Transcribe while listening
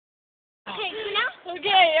Okay, you know?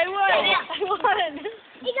 Okay, I won. Yeah. I won.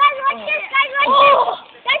 Hey guys, watch this. Guys, watch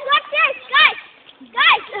this. Guys,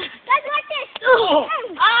 watch this. Guys, watch this. Oh,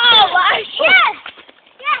 my shit. Yes.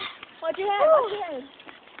 Yes. Watch your head. Watch your head.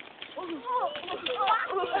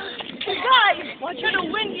 Hey guys, watch out the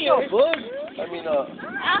wind here. Bug? I mean,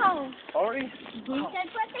 Ow. Ari? Then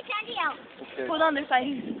put the candy out. Okay. Hold on, they're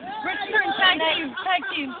fighting. Rick's turn. Tag team. Tag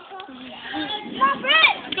team. Go,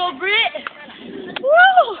 Britt. Go, Britt.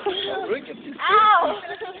 Woo! Rick, it's just Ow.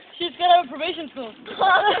 She's got out of probation school. Yes.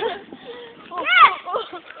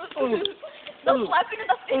 Don't slap him in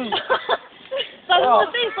the face. Slap him in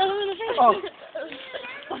the face. Slap him in the face. Oh.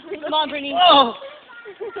 Come on, Brittany. Oh!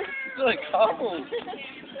 Good combo.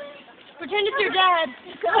 Pretend it's your dad.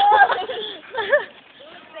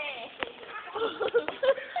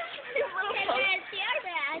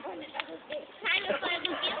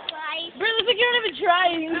 Britt, looks like you're not even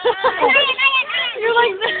trying. You're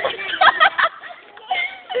like this.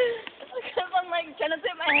 Because I'm like trying to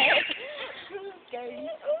tip my head. Scary.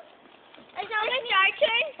 Is that like your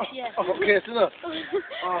turn? Yeah. Oh, okay, it's enough. Look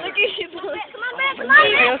at you. Come on, Britt. Come on, Are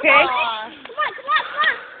you Britt. okay? Come on.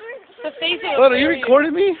 The face of What, are you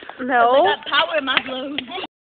recording me? I got power in my blows.